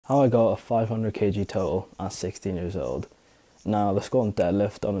How I got a 500 kg total at 16 years old. Now, the squat and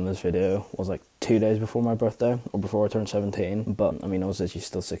deadlift done in this video was like 2 days before my birthday, or before I turned 17, but I mean, I was actually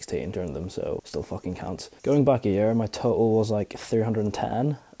still 16 during them, so still fucking counts. Going back a year, my total was like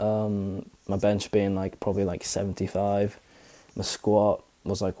 310, my bench being like probably like 75, my squat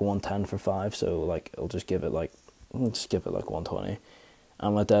was like 110 for 5, so like I'll just give it like 120,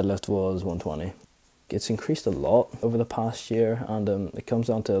 and my deadlift was 120. It's increased a lot over the past year, and it comes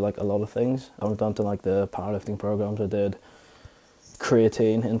down to like a lot of things. It comes down to like the powerlifting programs I did,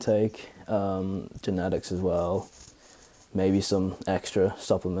 creatine intake, genetics as well, maybe some extra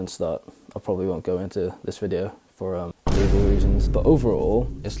supplements that I probably won't go into this video for legal reasons. But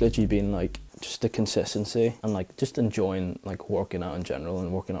overall, it's literally been like just the consistency and like just enjoying like working out in general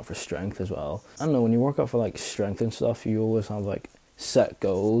and working out for strength as well. I don't know, when you work out for like strength and stuff, you always have like set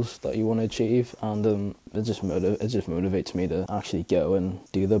goals that you want to achieve, and it just motivates me to actually go and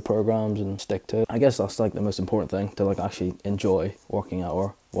do the programs and stick to it. I guess that's like the most important thing, to like actually enjoy working out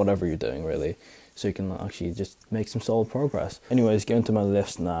or whatever you're doing really, so you can actually just make some solid progress. Anyways, going to my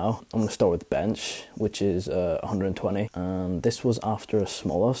lifts now. I'm going to start with bench, which is 120, and this was after a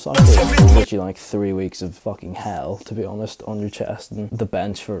smaller cycle. Literally like 3 weeks of fucking hell, to be honest, on your chest, and the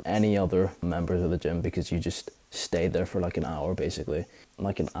bench for any other members of the gym, because you just stayed there for like an hour basically,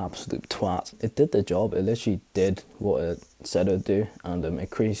 like an absolute twat. It did the job. It literally did what it said it would do, and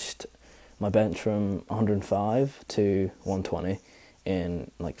increased my bench from 105 to 120 in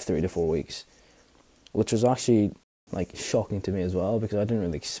like 3 to 4 weeks, which was actually like shocking to me as well, because I didn't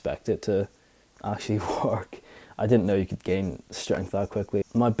really expect it to actually work. I didn't know you could gain strength that quickly.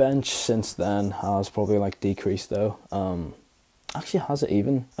 My bench since then has probably like decreased though. Actually, has it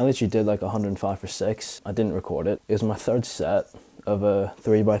even? I literally did like 105 for 6. I didn't record it. It was my third set of a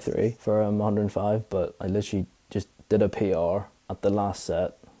 3x3 for 105, but I literally just did a PR at the last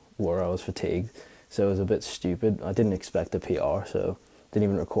set where I was fatigued, so it was a bit stupid. I didn't expect a PR, so didn't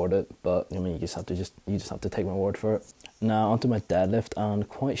even record it. But I mean, you just have to take my word for it. Now onto my deadlift, and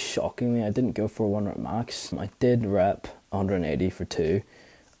quite shockingly, I didn't go for a 1 rep max. I did rep 180 for 2.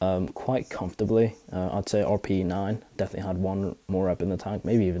 Quite comfortably. I'd say RPE 9, definitely had 1 more rep in the tank,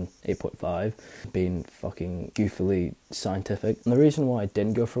 maybe even 8.5, being fucking goofily scientific. And the reason why I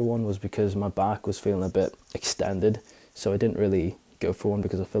didn't go for 1 was because my back was feeling a bit extended, so I didn't really go for 1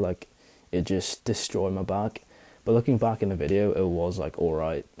 because I feel like it just destroyed my back. But looking back in the video, it was like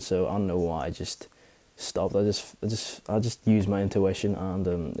alright, so I don't know why I just stopped. I just used my intuition, and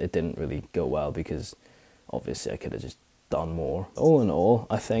it didn't really go well, because obviously I could have just done more. All in all,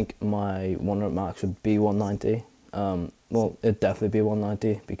 I think my 1 rep max would be 190. Well, it'd definitely be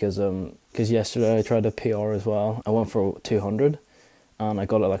 190, because yesterday I tried a PR as well. I went for 200 and I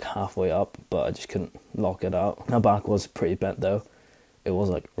got it like halfway up, but I just couldn't lock it out. My back was pretty bent though. It was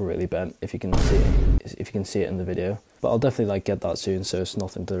like really bent, if you can see it in the video. But I'll definitely like get that soon, so it's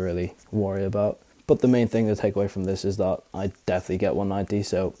nothing to really worry about. But the main thing to take away from this is that I definitely get 190,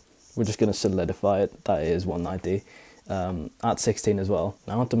 so we're just going to solidify it. That is 190. At 16 as well.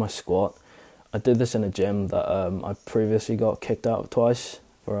 Now onto my squat. I did this in a gym that I previously got kicked out of twice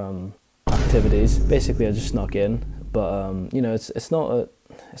for activities. Basically, I just snuck in, but you know, it's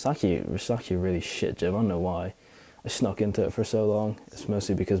actually a really shit gym. I don't know why I snuck into it for so long. It's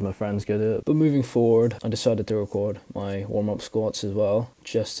mostly because my friends go to it. But moving forward, I decided to record my warm-up squats as well,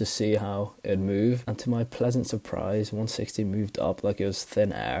 just to see how it'd move. And to my pleasant surprise, 160 moved up like it was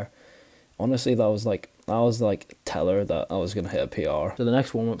thin air. Honestly, that was like teller that I was going to hit a PR. So the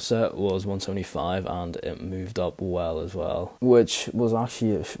next warm-up set was 175, and it moved up well as well, which was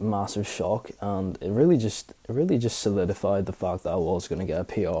actually a massive shock, and it really just solidified the fact that I was going to get a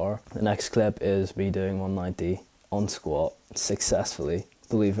PR. The next clip is me doing 190 on squat successfully,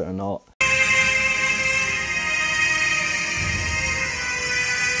 believe it or not.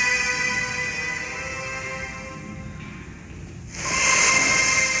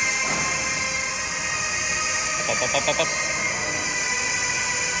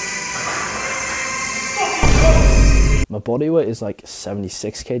 My body weight is like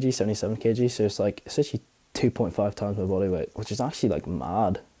 76 kg, 77 kg, so it's actually 2.5 times my body weight, which is actually like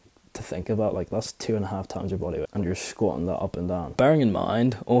mad to think about. Like, that's 2.5 times your body weight, and you're squatting that up and down. Bearing in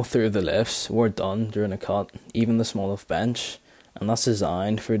mind, all 3 of the lifts were done during a cut, even the small lift bench, and that's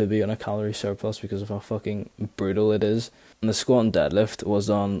designed for you to be on a calorie surplus because of how fucking brutal it is. And the squat and deadlift was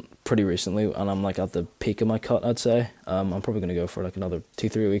done pretty recently, and I'm like at the peak of my cut, I'd say. I'm probably going to go for like another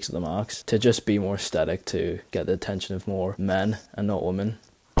 2-3 weeks at the max, to just be more aesthetic, to get the attention of more men and not women.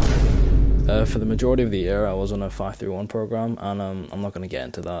 For the majority of the year, I was on a 5-3-1 program, and I'm not going to get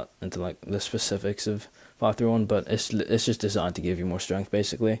into like the specifics of 5-3-1, but it's just designed to give you more strength,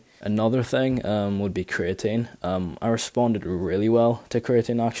 basically. Another thing would be creatine. I responded really well to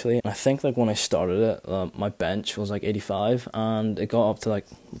creatine, actually. I think like when I started it, my bench was like 85, and it got up to like,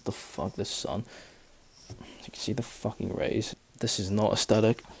 what the fuck, this sun. You can see the fucking rays. This is not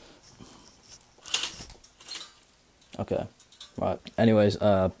aesthetic. Okay, right. Anyways,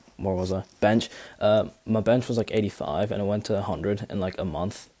 where was I? Bench. My bench was like 85, and it went to 100 in like a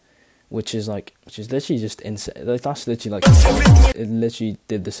month, which is literally just insane. Like that's literally like, it literally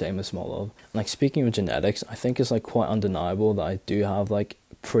did the same as small love. Like, speaking of genetics, I think it's like quite undeniable that I do have like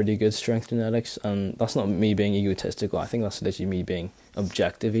pretty good strength genetics, and that's not me being egotistical. I think that's literally me being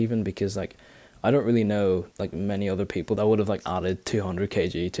objective, even, because like I don't really know like many other people that would have like added 200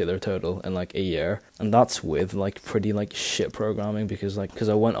 kg to their total in like a year, and that's with like pretty like shit programming, because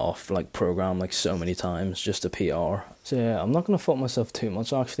I went off like program like so many times just to PR. So yeah, I'm not gonna fault myself too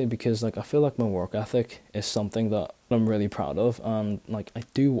much, actually, because like I feel like my work ethic is something that I'm really proud of, and like I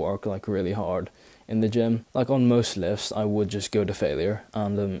do work like really hard in the gym. Like on most lifts I would just go to failure,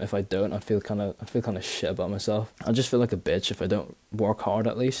 and if I don't, I feel kind of shit about myself. I just feel like a bitch if I don't work hard,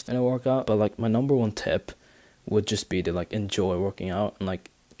 at least in a workout. But like my number one tip would just be to like enjoy working out, and like,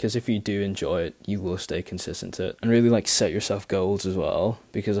 because if you do enjoy it, you will stay consistent to it, and really like set yourself goals as well,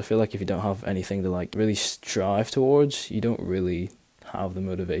 because I feel like if you don't have anything to like really strive towards, you don't really have the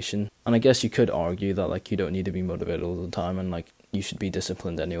motivation. And I guess you could argue that like you don't need to be motivated all the time, and like you should be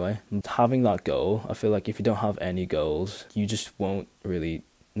disciplined anyway. Having that goal, I feel like if you don't have any goals, you just won't really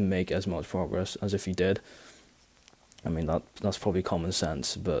make as much progress as if you did. I mean, that's probably common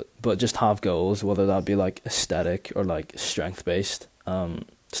sense, but just have goals, whether that be like aesthetic or like strength based.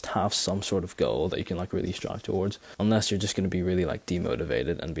 Just have some sort of goal that you can like really strive towards, unless you're just going to be really like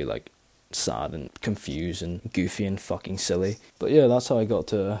demotivated and be like sad and confused and goofy and fucking silly. But yeah, that's how I got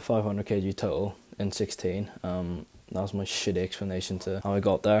to 500 kg total in 16. That was my shitty explanation to how I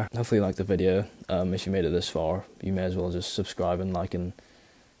got there. Hopefully you liked the video. If you made it this far, you may as well just subscribe and like, and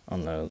I don't know,